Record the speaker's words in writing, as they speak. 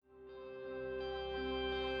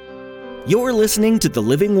You're listening to The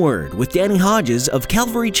Living Word with Danny Hodges of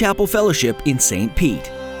Calvary Chapel Fellowship in St.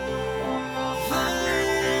 Pete.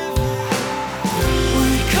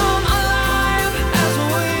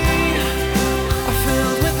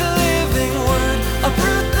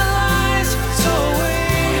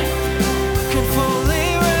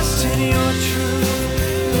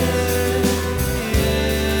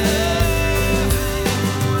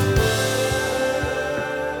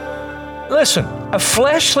 Listen, a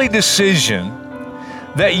fleshly decision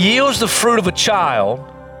that yields the fruit of a child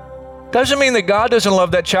doesn't mean that God doesn't love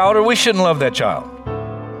that child or we shouldn't love that child.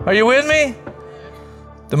 Are you with me?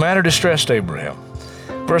 The matter distressed Abraham.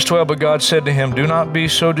 Verse 12, but God said to him, do not be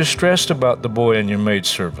so distressed about the boy and your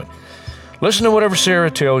maidservant. Listen to whatever Sarah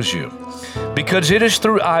tells you, because it is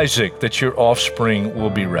through Isaac that your offspring will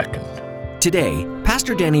be reckoned. Today,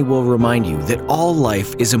 Pastor Danny will remind you that all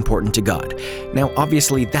life is important to God. Now,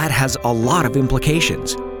 obviously, that has a lot of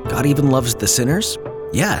implications. God even loves the sinners?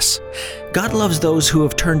 Yes. God loves those who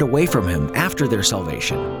have turned away from Him after their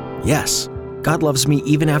salvation? Yes. God loves me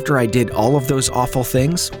even after I did all of those awful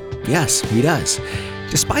things? Yes, He does.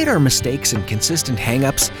 Despite our mistakes and consistent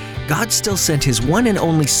hang-ups, God still sent His one and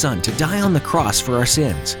only Son to die on the cross for our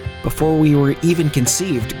sins. Before we were even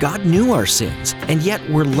conceived, God knew our sins, and yet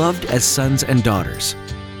we're loved as sons and daughters.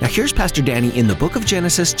 Now here's Pastor Danny in the book of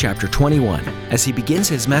Genesis chapter 21, as he begins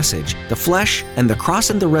his message, The Flesh and the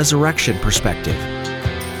Cross and the Resurrection Perspective.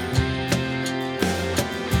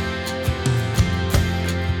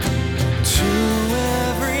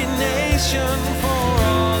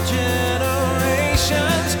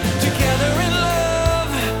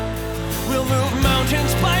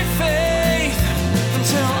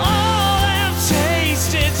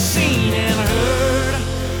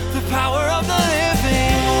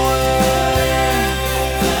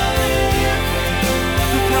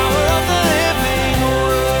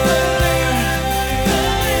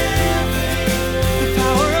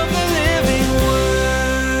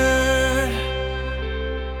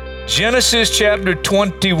 Genesis chapter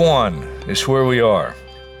 21 is where we are.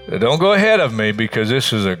 Don't go ahead of me because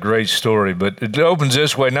this is a great story, but it opens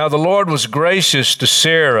this way. Now the Lord was gracious to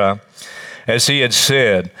Sarah as He had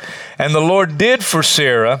said, and the Lord did for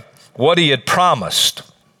Sarah what He had promised.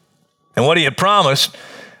 And what He had promised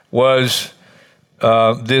was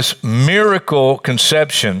this miracle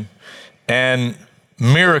conception and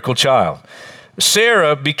miracle child.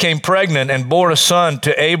 Sarah became pregnant and bore a son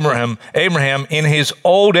to Abraham in his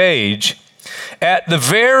old age at the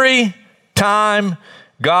very time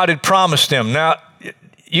God had promised him. Now,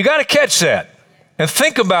 you got to catch that and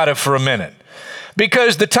think about it for a minute.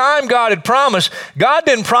 Because the time God had promised, God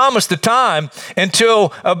didn't promise the time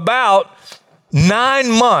until about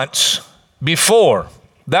 9 months before.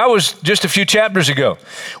 That was just a few chapters ago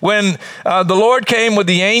when the Lord came with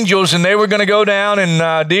the angels and they were going to go down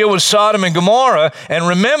and deal with Sodom and Gomorrah. And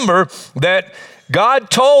remember that God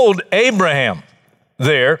told Abraham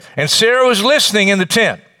there, and Sarah was listening in the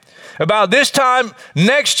tent, about this time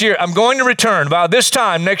next year, I'm going to return. About this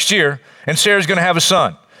time next year, and Sarah's going to have a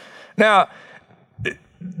son. Now,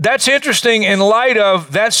 that's interesting in light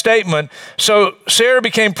of that statement. So Sarah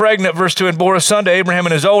became pregnant, verse 2, and bore a son to Abraham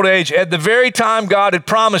in his old age at the very time God had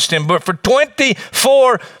promised him. But for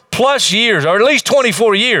 24 plus years, or at least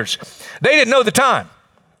 24 years, they didn't know the time.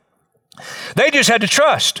 They just had to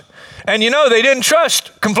trust. And they didn't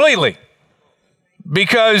trust completely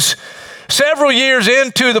because several years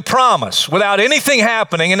into the promise without anything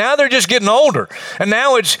happening, and now they're just getting older. And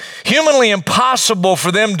now it's humanly impossible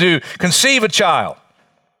for them to conceive a child.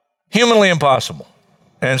 Humanly impossible.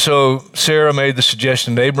 And so Sarah made the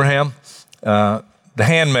suggestion to Abraham, the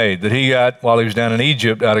handmaid that he got while he was down in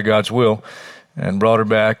Egypt out of God's will, and brought her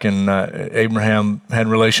back, and Abraham had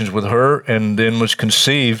relations with her, and then was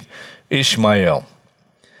conceived Ishmael.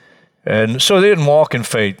 And so they didn't walk in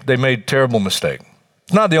faith. They made a terrible mistake.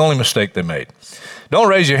 It's not the only mistake they made. Don't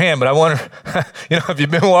raise your hand, but I wonder, if you've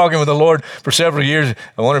been walking with the Lord for several years,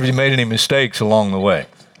 I wonder if you made any mistakes along the way.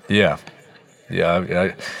 Yeah.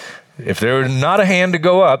 If there's not a hand to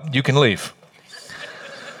go up, you can leave.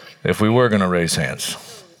 If we were going to raise hands.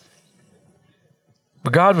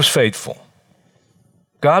 But God was faithful.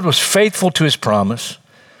 God was faithful to His promise.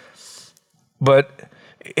 But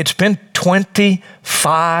it's been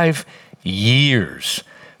 25 years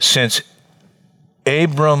since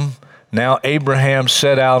Abraham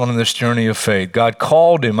set out on this journey of faith. God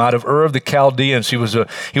called him out of Ur of the Chaldeans. He was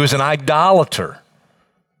an idolater,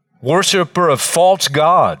 worshiper of false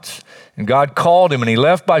gods. And God called him, and he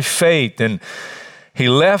left by faith, and he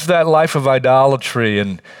left that life of idolatry,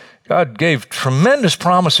 and God gave tremendous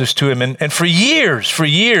promises to him. And for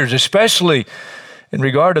years, especially in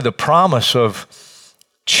regard to the promise of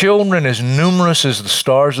children as numerous as the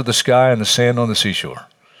stars of the sky and the sand on the seashore.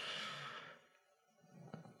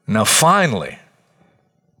 Now finally,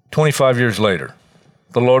 25 years later,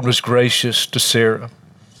 the Lord was gracious to Sarah.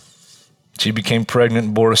 She became pregnant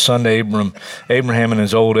and bore a son to Abraham in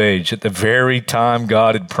his old age, at the very time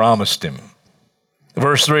God had promised him.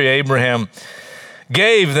 Verse 3, Abraham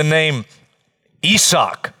gave the name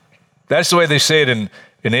Isaac. That's the way they say it in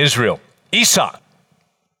Israel. Isaac.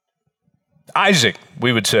 Isaac,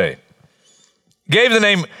 we would say. Gave the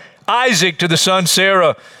name Isaac to the son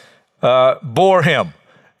Sarah bore him.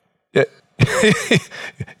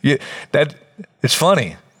 It's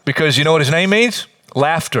funny because you know what his name means?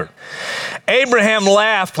 Laughter. Abraham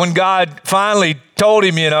laughed when God finally told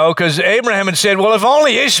him, because Abraham had said, well, if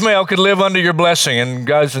only Ishmael could live under your blessing. And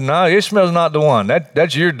God said, no, Ishmael's not the one.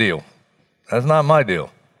 That's your deal. That's not my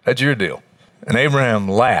deal. That's your deal. And Abraham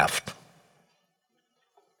laughed.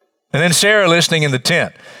 And then Sarah, listening in the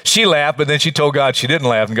tent, she laughed, but then she told God she didn't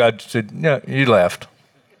laugh. And God said, no, you laughed.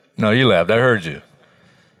 No, you laughed. I heard you.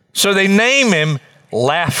 So they name him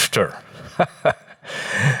Laughter.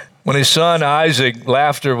 When his son Isaac,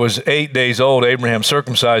 Laughter, was 8 days old, Abraham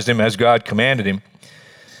circumcised him as God commanded him.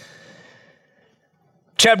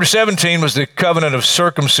 Chapter 17 was the covenant of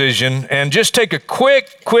circumcision. And just take a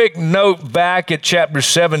quick note back at chapter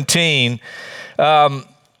 17.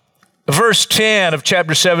 Verse 10 of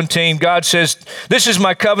chapter 17, God says, this is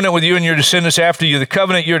my covenant with you and your descendants after you, the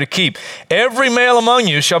covenant you're to keep. Every male among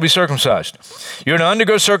you shall be circumcised. You're to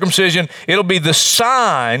undergo circumcision. It'll be the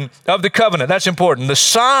sign of the covenant. That's important. The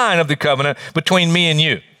sign of the covenant between me and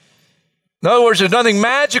you. In other words, there's nothing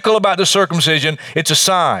magical about the circumcision. It's a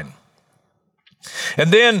sign.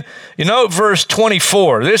 And then, verse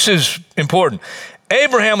 24, this is important.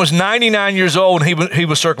 Abraham was 99 years old and he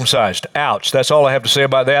was circumcised. Ouch. That's all I have to say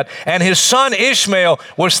about that. And his son Ishmael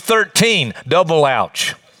was 13. Double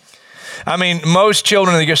ouch. I mean, most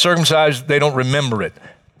children that get circumcised, they don't remember it.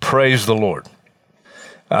 Praise the Lord.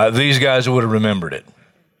 These guys would have remembered it.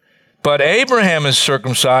 But Abraham is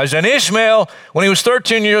circumcised, and Ishmael, when he was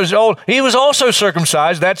 13 years old, he was also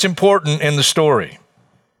circumcised. That's important in the story.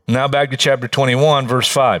 Now back to chapter 21, verse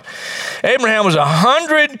 5. Abraham was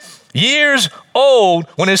 100 years old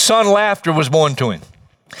when his son Laughter was born to him.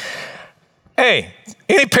 Hey,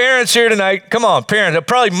 any parents here tonight? Come on, parents.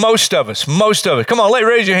 Probably most of us. Come on,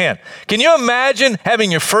 raise your hand. Can you imagine having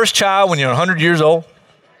your first child when you're 100 years old?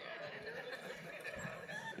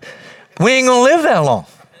 We ain't going to live that long.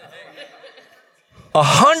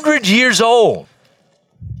 100 years old,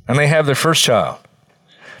 and they have their first child.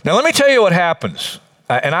 Now, let me tell you what happens.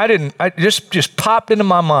 I just popped into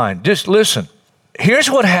my mind. Just listen. Here's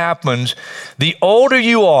what happens the older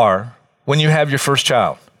you are when you have your first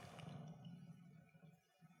child.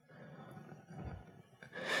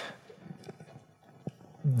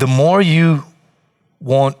 The more you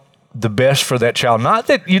want the best for that child. Not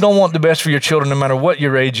that you don't want the best for your children no matter what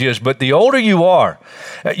your age is, but the older you are.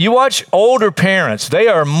 You watch older parents, they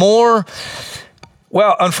are more,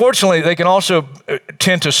 well, unfortunately, they can also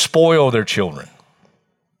tend to spoil their children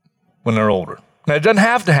when they're older. Now, it doesn't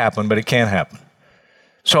have to happen, but it can happen.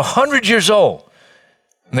 So 100 years old,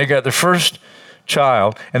 and they got their first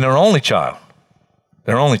child, and their only child.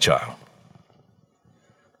 Their only child.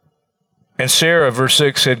 And Sarah, verse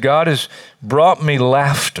 6, said, God has brought me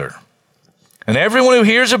laughter. And everyone who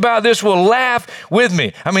hears about this will laugh with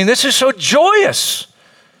me. I mean, this is so joyous.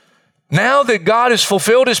 Now that God has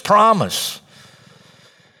fulfilled his promise.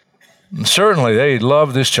 And certainly they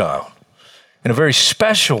love this child in a very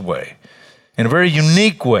special way, in a very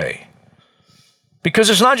unique way. Because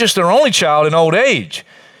it's not just their only child in old age.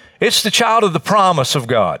 It's the child of the promise of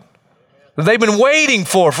God that they've been waiting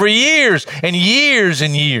for years and years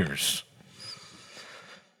and years.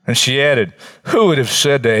 And she added, who would have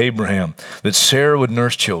said to Abraham that Sarah would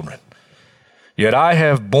nurse children? Yet I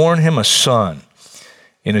have borne him a son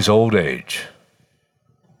in his old age.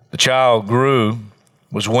 The child grew,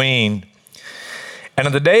 was weaned, and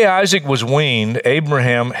on the day Isaac was weaned,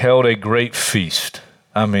 Abraham held a great feast.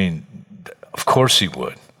 I mean, of course he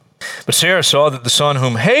would. But Sarah saw that the son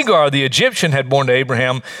whom Hagar, the Egyptian, had borne to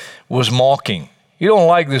Abraham was mocking. You don't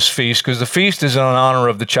like this feast because the feast is in honor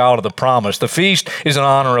of the child of the promise. The feast is in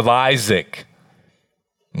honor of Isaac.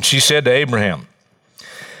 And she said to Abraham,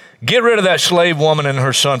 get rid of that slave woman and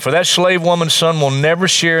her son, for that slave woman's son will never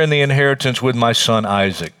share in the inheritance with my son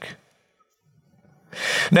Isaac.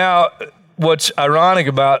 Now, what's ironic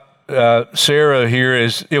about Sarah here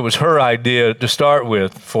is it was her idea to start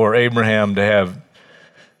with for Abraham to have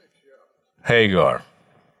Hagar.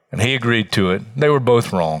 And he agreed to it. They were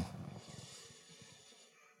both wrong.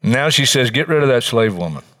 Now she says, get rid of that slave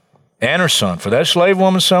woman and her son, for that slave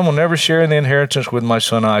woman's son will never share in the inheritance with my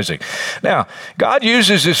son Isaac. Now, God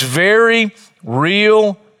uses this very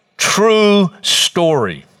real, true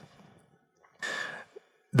story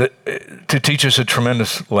to teach us a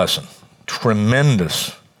tremendous lesson.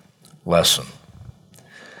 Tremendous lesson.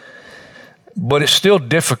 But it's still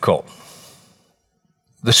difficult.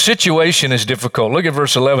 The situation is difficult. Look at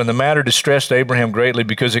verse 11. The matter distressed Abraham greatly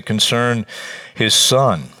because it concerned his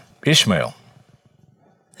son, Ishmael.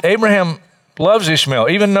 Abraham loves Ishmael,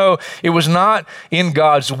 even though it was not in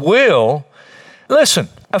God's will. Listen,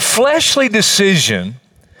 a fleshly decision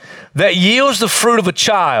that yields the fruit of a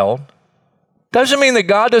child doesn't mean that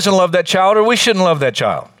God doesn't love that child or we shouldn't love that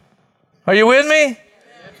child. Are you with me?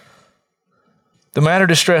 The matter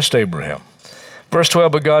distressed Abraham. Verse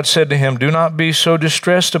 12, but God said to him, do not be so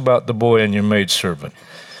distressed about the boy and your maidservant.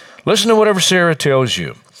 Listen to whatever Sarah tells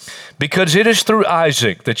you, because it is through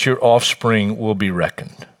Isaac that your offspring will be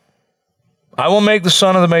reckoned. I will make the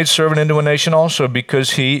son of the maidservant into a nation also,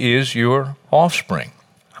 because he is your offspring.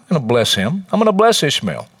 I'm going to bless him. I'm going to bless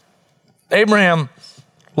Ishmael. Abraham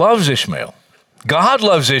loves Ishmael. God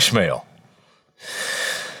loves Ishmael.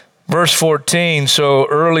 Verse 14, so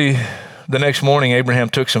early the next morning, Abraham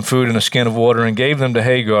took some food and a skin of water and gave them to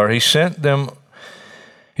Hagar. He set them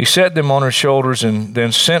on her shoulders and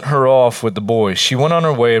then sent her off with the boy. She went on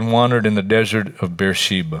her way and wandered in the desert of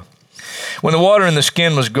Beersheba. When the water in the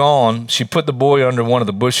skin was gone, she put the boy under one of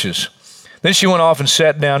the bushes. Then she went off and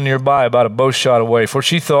sat down nearby, about a bow shot away, for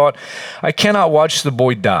she thought, I cannot watch the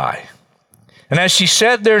boy die. And as she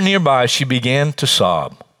sat there nearby, she began to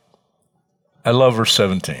sob. I love verse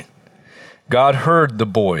 17. God heard the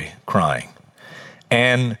boy crying,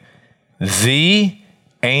 and the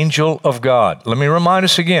angel of God. Let me remind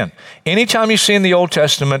us again. Anytime you see in the Old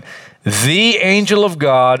Testament, the angel of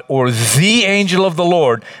God or the angel of the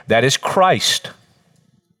Lord, that is Christ.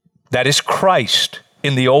 That is Christ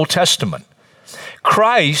in the Old Testament.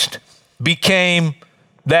 Christ became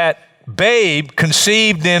that babe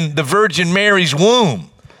conceived in the Virgin Mary's womb,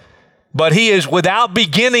 but he is without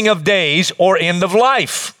beginning of days or end of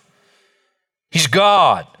life. He's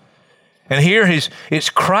God. And here it's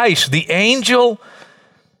Christ, the angel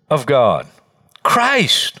of God.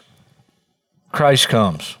 Christ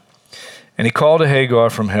comes. And he called to Hagar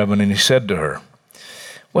from heaven and he said to her,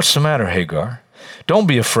 what's the matter, Hagar? Don't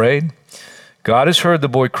be afraid. God has heard the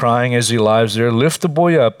boy crying as he lies there. Lift the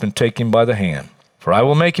boy up and take him by the hand, for I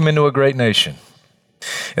will make him into a great nation.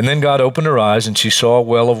 And then God opened her eyes and she saw a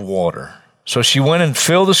well of water. So she went and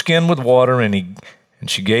filled the skin with water and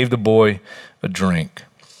she gave the boy a drink.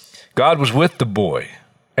 God was with the boy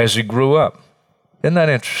as he grew up. Isn't that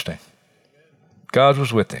interesting? God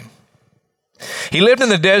was with him. He lived in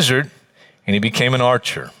the desert and he became an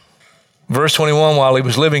archer. Verse 21, while he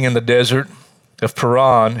was living in the desert of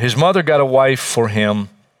Paran, his mother got a wife for him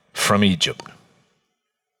from Egypt.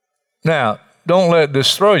 Now, don't let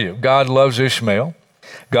this throw you. God loves Ishmael.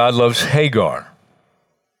 God loves Hagar.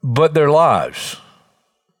 But their lives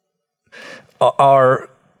are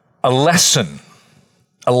a lesson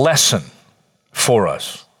for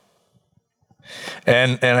us.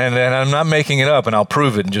 And I'm not making it up, and I'll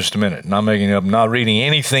prove it in just a minute. Not making it up, not reading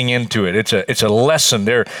anything into it. It's a lesson.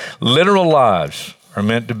 Their literal lives are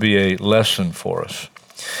meant to be a lesson for us.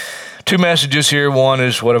 Two messages here. One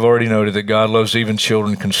is what I've already noted, that God loves even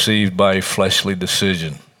children conceived by a fleshly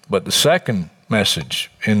decision. But the second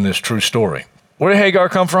message in this true story, where did Hagar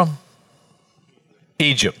come from?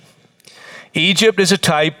 Egypt. Egypt is a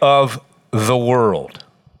type of the world.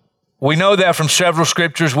 We know that from several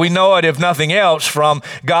scriptures. We know it, if nothing else, from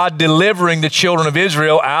God delivering the children of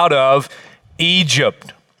Israel out of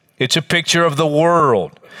Egypt. It's a picture of the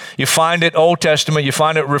world. You find it Old Testament, you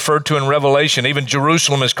find it referred to in Revelation. Even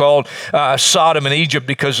Jerusalem is called Sodom in Egypt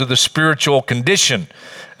because of the spiritual condition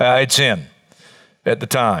it's in at the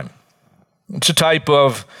time. It's a type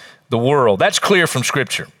of the world. That's clear from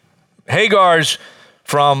Scripture. Hagar's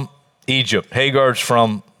from Egypt. Hagar's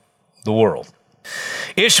from the world.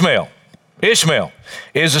 Ishmael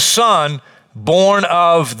is a son born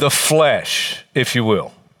of the flesh, if you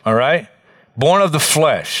will, all right? Born of the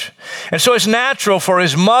flesh. And so it's natural for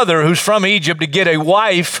his mother, who's from Egypt, to get a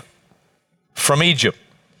wife from Egypt,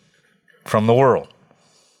 from the world.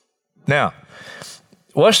 Now,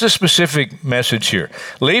 what's the specific message here?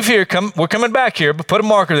 Leave here, we're coming back here, but put a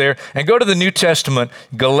marker there and go to the New Testament,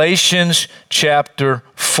 Galatians chapter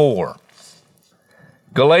 4.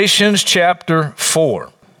 Galatians chapter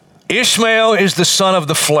 4. Ishmael is the son of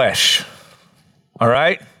the flesh, all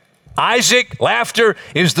right? Isaac, laughter,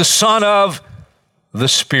 is the son of the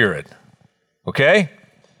Spirit, okay?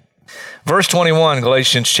 Verse 21,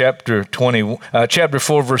 Galatians chapter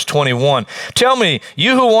 4, verse 21. Tell me,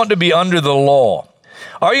 you who want to be under the law,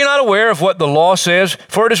 are you not aware of what the law says?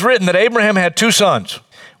 For it is written that Abraham had two sons,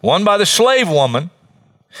 one by the slave woman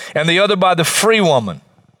and the other by the free woman.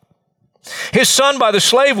 His son by the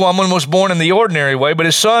slave woman was born in the ordinary way, but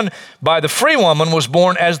his son by the free woman was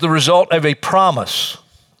born as the result of a promise.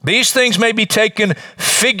 These things may be taken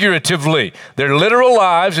figuratively. Their literal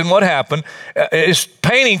lives and what happened is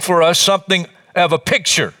painting for us something of a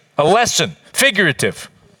picture, a lesson, figurative.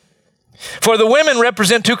 For the women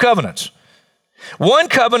represent two covenants. One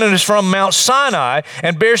covenant is from Mount Sinai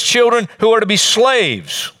and bears children who are to be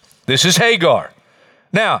slaves. This is Hagar.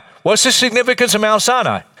 Now, what's the significance of Mount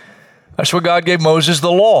Sinai? That's where God gave Moses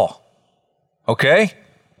the law. Okay?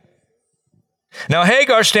 Now,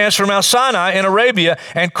 Hagar stands for Mount Sinai in Arabia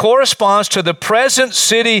and corresponds to the present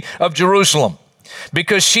city of Jerusalem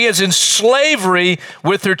because she is in slavery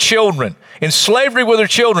with her children. In slavery with her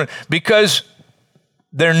children because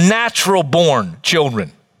they're natural-born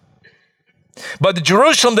children. But the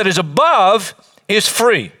Jerusalem that is above is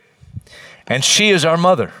free, and she is our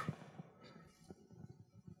mother.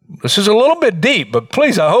 This is a little bit deep, but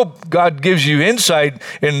please, I hope God gives you insight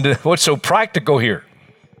into what's so practical here.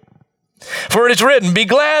 For it is written, be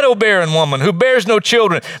glad, O barren woman, who bears no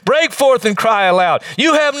children. Break forth and cry aloud.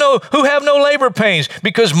 You who have no labor pains,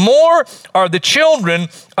 because more are the children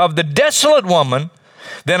of the desolate woman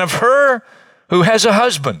than of her who has a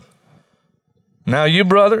husband. Now you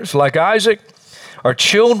brothers, like Isaac, are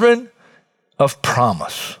children of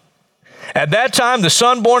promise. At that time, the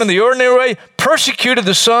son born in the ordinary way persecuted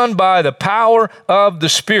the son by the power of the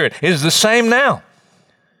Spirit. It is the same now.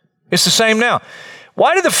 It's the same now.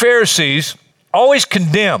 Why did the Pharisees always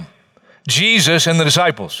condemn Jesus and the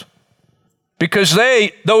disciples? Because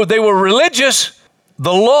though they were religious,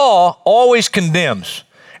 the law always condemns.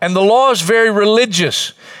 And the law is very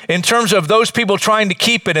religious in terms of those people trying to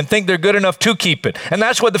keep it and think they're good enough to keep it. And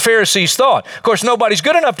that's what the Pharisees thought. Of course, nobody's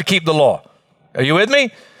good enough to keep the law. Are you with me?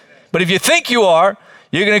 But if you think you are,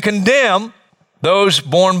 you're going to condemn those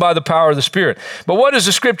born by the power of the Spirit. But what does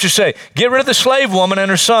the Scripture say? Get rid of the slave woman and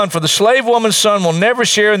her son, for the slave woman's son will never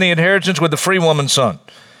share in the inheritance with the free woman's son.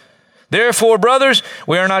 Therefore, brothers,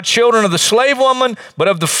 we are not children of the slave woman, but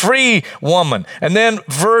of the free woman. And then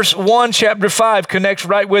verse 1, chapter 5 connects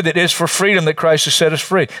right with it. It is for freedom that Christ has set us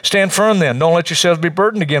free. Stand firm then. Don't let yourselves be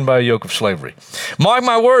burdened again by a yoke of slavery. Mark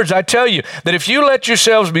my words, I tell you that if you let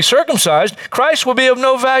yourselves be circumcised, Christ will be of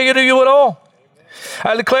no value to you at all.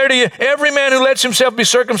 I declare to you, every man who lets himself be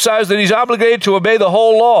circumcised, that he's obligated to obey the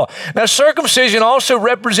whole law. Now, circumcision also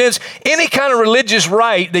represents any kind of religious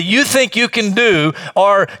rite that you think you can do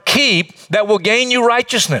or keep that will gain you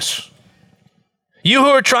righteousness. You who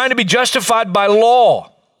are trying to be justified by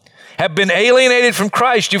law have been alienated from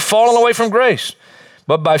Christ. You've fallen away from grace.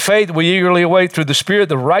 But by faith we eagerly await through the Spirit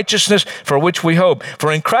the righteousness for which we hope.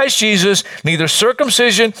 For in Christ Jesus, neither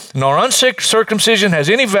circumcision nor uncircumcision has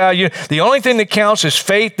any value. The only thing that counts is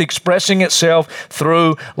faith expressing itself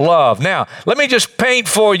through love. Now, let me just paint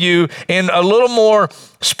for you in a little more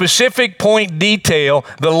specific point detail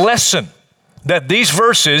the lesson that these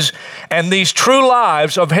verses and these true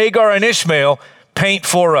lives of Hagar and Ishmael paint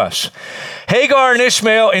for us. Hagar and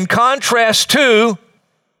Ishmael, in contrast to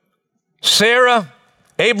Sarah,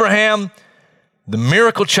 Abraham, the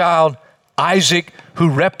miracle child, Isaac, who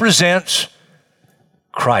represents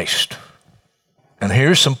Christ. And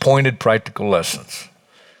here's some pointed practical lessons.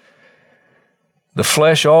 The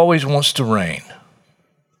flesh always wants to reign.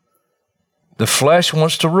 The flesh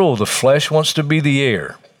wants to rule. The flesh wants to be the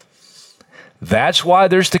heir. That's why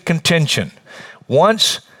there's the contention.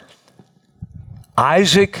 Once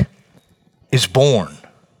Isaac is born,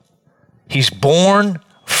 he's born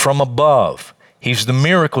from above. He's the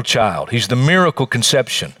miracle child. He's the miracle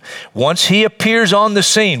conception. Once he appears on the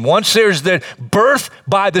scene, once there's the birth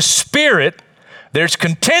by the Spirit, there's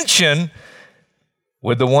contention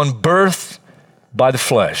with the one birthed by the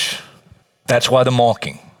flesh. That's why the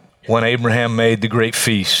mocking when Abraham made the great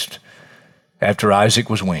feast after Isaac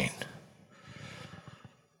was weaned.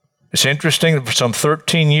 It's interesting that for some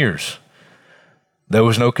 13 years, there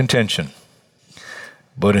was no contention.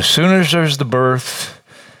 But as soon as there's the birth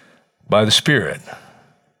by the Spirit,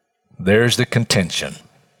 there's the contention.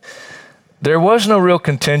 There was no real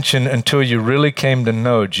contention until you really came to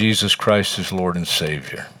know Jesus Christ as Lord and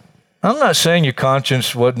Savior. I'm not saying your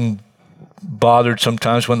conscience wasn't bothered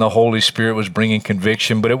sometimes when the Holy Spirit was bringing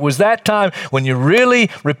conviction, but it was that time when you really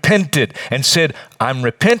repented and said, I'm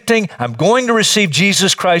repenting, I'm going to receive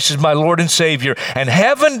Jesus Christ as my Lord and Savior. And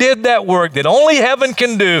heaven did that work that only heaven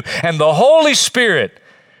can do, and the Holy Spirit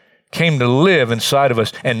came to live inside of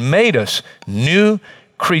us and made us new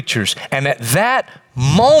creatures. And at that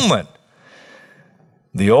moment,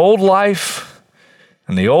 the old life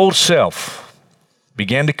and the old self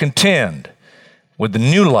began to contend with the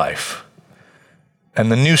new life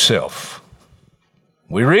and the new self.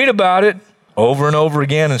 We read about it over and over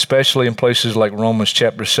again, especially in places like Romans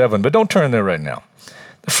chapter 7, but don't turn there right now.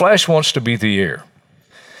 The flesh wants to be the heir.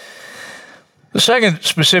 The second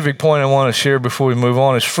specific point I want to share before we move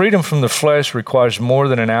on is freedom from the flesh requires more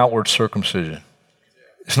than an outward circumcision.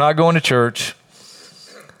 It's not going to church.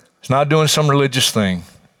 It's not doing some religious thing.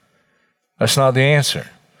 That's not the answer.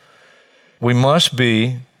 We must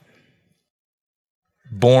be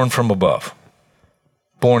born from above,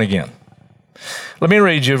 born again. Let me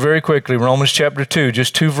read you very quickly Romans chapter 2,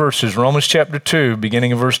 just 2 verses. Romans chapter 2,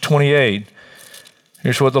 beginning in verse 28.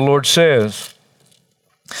 Here's what the Lord says.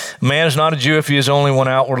 A man is not a Jew if he is only one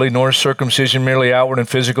outwardly, nor is circumcision merely outward and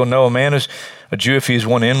physical. No, a man is a Jew if he is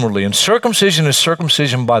one inwardly. And circumcision is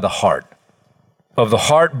circumcision by the heart, of the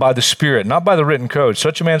heart by the Spirit, not by the written code.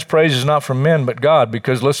 Such a man's praise is not from men, but God,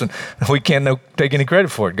 because listen, we can't take any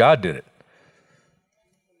credit for it. God did it.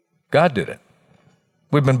 God did it.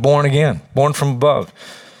 We've been born again, born from above.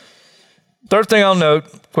 Third thing I'll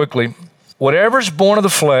note quickly, whatever's born of the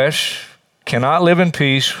flesh cannot live in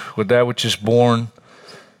peace with that which is born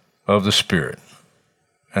of the Spirit.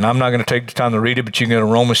 And I'm not going to take the time to read it, but you can go to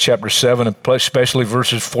Romans chapter 7, especially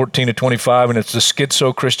verses 14 to 25, and it's the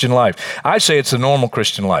schizo-Christian life. I say it's the normal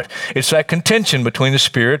Christian life. It's that contention between the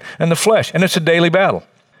Spirit and the flesh, and it's a daily battle.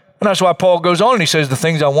 And that's why Paul goes on and he says, the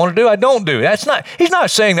things I want to do, I don't do. He's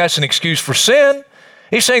not saying that's an excuse for sin.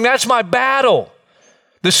 He's saying that's my battle.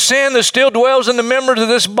 The sin that still dwells in the members of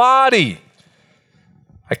this body.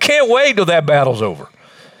 I can't wait till that battle's over.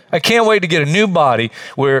 I can't wait to get a new body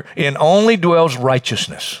wherein only dwells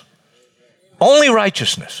righteousness. Only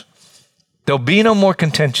righteousness. There'll be no more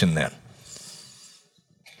contention then.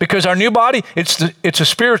 Because our new body, it's a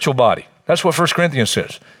spiritual body. That's what 1 Corinthians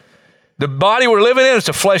says. The body we're living in is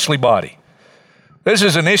a fleshly body. This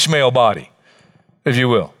is an Ishmael body, if you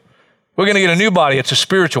will. We're going to get a new body. It's a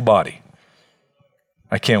spiritual body.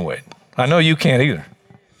 I can't wait. I know you can't either.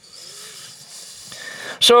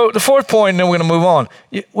 So the fourth point, and then we're going to move on.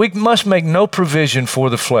 We must make no provision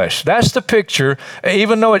for the flesh. That's the picture.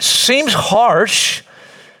 Even though it seems harsh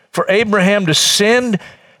for Abraham to send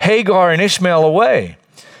Hagar and Ishmael away,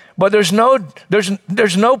 but there's no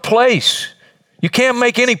place. You can't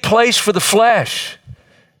make any place for the flesh.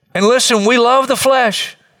 And listen, we love the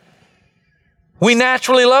flesh. We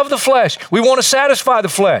naturally love the flesh. We want to satisfy the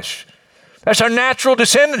flesh. That's our natural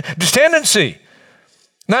tendency. And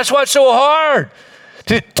that's why it's so hard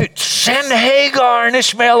to send Hagar and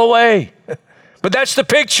Ishmael away. But that's the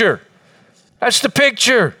picture. That's the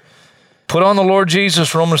picture. Put on the Lord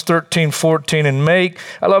Jesus, Romans 13:14, and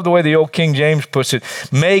I love the way the old King James puts it,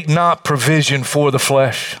 make not provision for the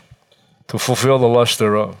flesh to fulfill the lust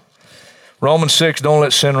thereof. Romans 6, don't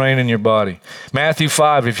let sin reign in your body. Matthew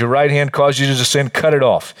 5, if your right hand causes you to sin, cut it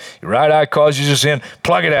off. Your right eye causes you to sin,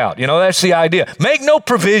 plug it out. That's the idea. Make no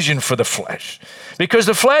provision for the flesh, because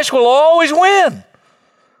the flesh will always win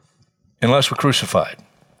unless we're crucified.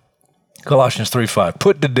 Colossians 3:5,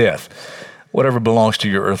 put to death whatever belongs to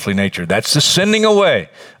your earthly nature. That's the sending away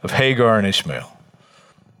of Hagar and Ishmael.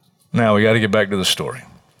 Now we got to get back to the story.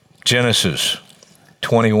 Genesis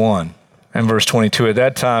 21 and verse 22. At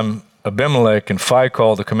that time, Abimelech and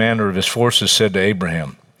Phicol, the commander of his forces, said to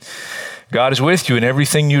Abraham, God is with you in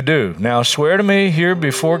everything you do. Now swear to me here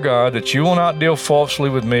before God that you will not deal falsely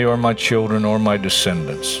with me or my children or my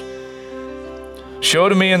descendants. Show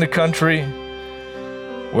to me in the country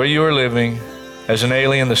where you are living as an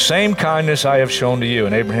alien the same kindness I have shown to you.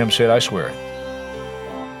 And Abraham said, I swear it.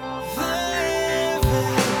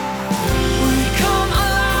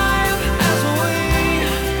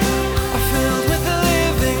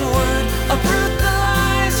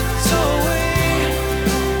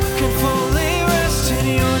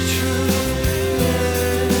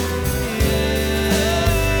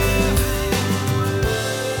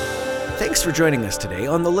 Thanks for joining us today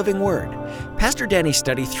on The Living Word. Pastor Danny's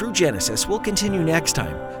study through Genesis will continue next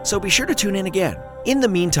time, so be sure to tune in again. In the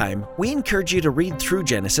meantime, we encourage you to read through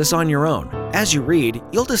Genesis on your own. As you read,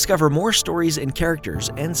 you'll discover more stories and characters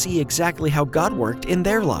and see exactly how God worked in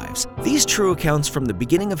their lives. These true accounts from the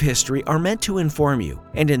beginning of history are meant to inform you,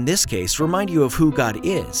 and in this case, remind you of who God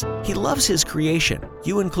is. He loves His creation,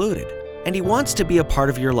 you included. and He wants to be a part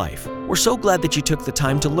of your life. We're so glad that you took the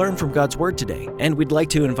time to learn from God's Word today, and we'd like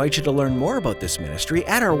to invite you to learn more about this ministry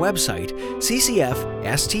at our website,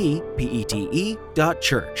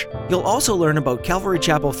 ccfstpete.church. You'll also learn about Calvary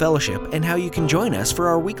Chapel Fellowship and how you can join us for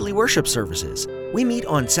our weekly worship services. We meet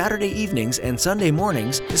on Saturday evenings and Sunday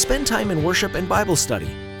mornings to spend time in worship and Bible study.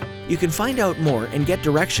 You can find out more and get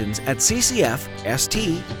directions at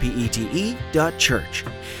ccfstpete.church.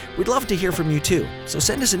 We'd love to hear from you too, so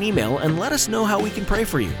send us an email and let us know how we can pray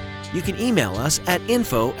for you. You can email us at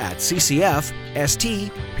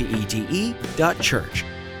info@ccfstpete.church.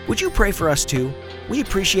 Would you pray for us too? We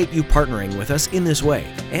appreciate you partnering with us in this way,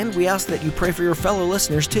 and we ask that you pray for your fellow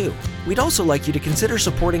listeners too. We'd also like you to consider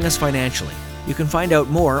supporting us financially. You can find out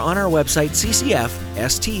more on our website,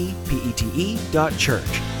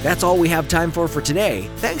 ccfstpete.church. That's all we have time for today.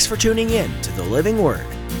 Thanks for tuning in to The Living Word.